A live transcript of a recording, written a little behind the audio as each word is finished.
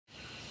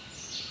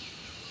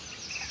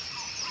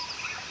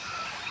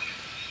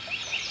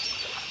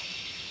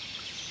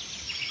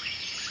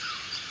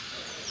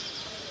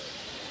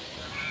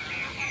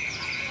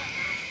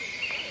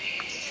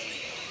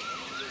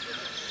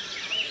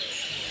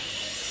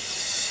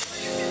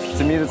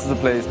to me, this is a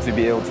place to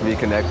be able to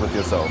reconnect with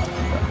yourself.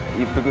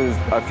 Because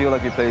I feel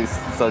like we place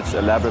such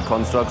elaborate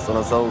constructs on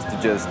ourselves to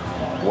just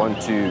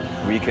want to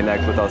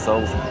reconnect with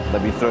ourselves,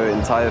 that we throw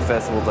entire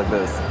festivals like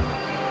this.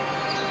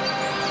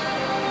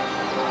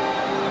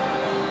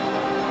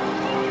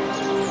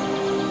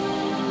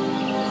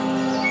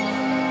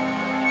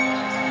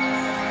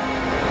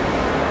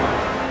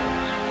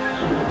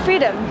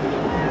 Freedom.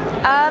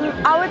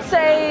 I would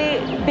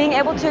say being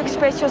able to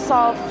express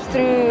yourself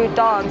through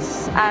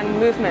dance and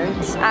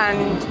movement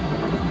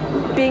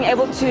and being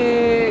able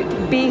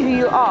to be who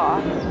you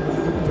are,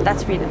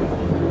 that's freedom,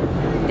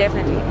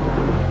 definitely.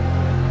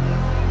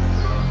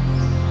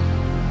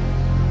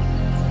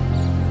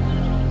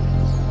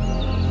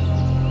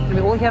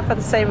 We're all here for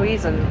the same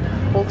reason,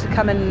 all to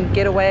come and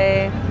get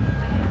away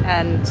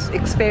and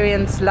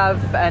experience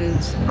love and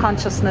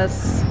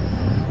consciousness,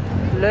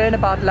 learn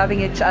about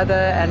loving each other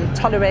and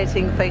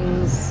tolerating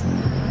things,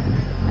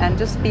 and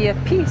just be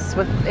at peace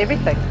with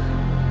everything.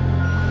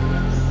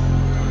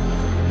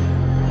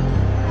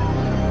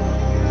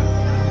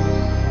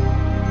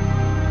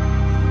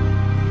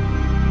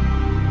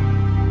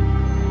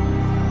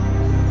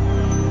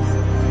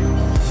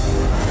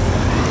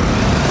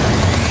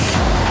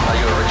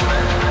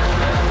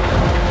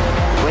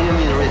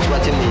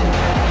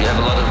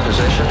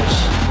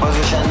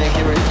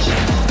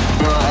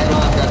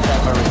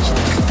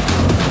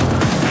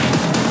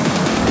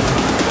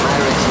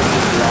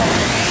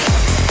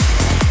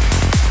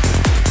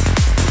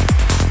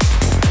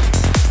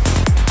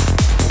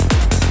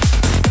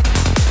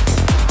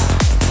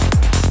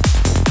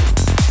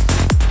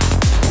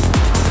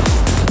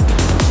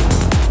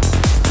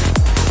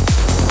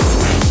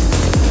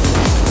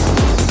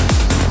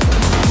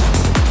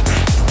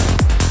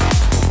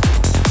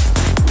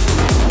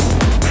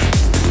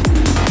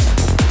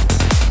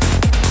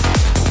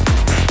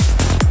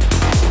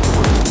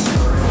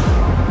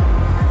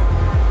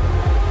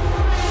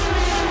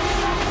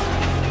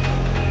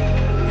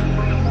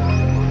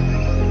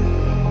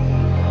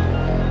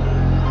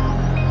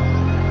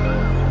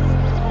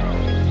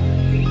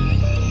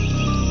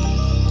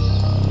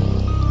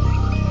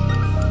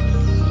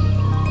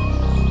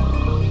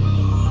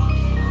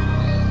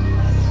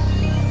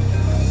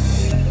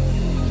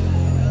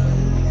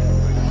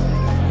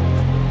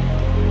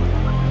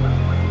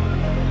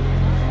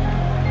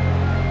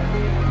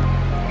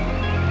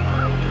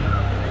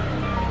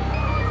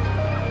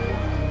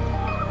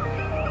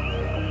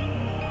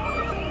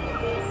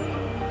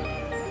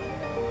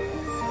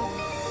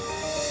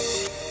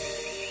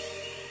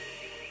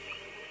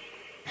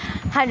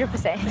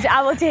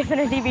 I will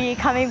definitely be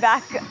coming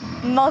back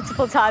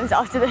multiple times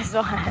after this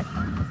one.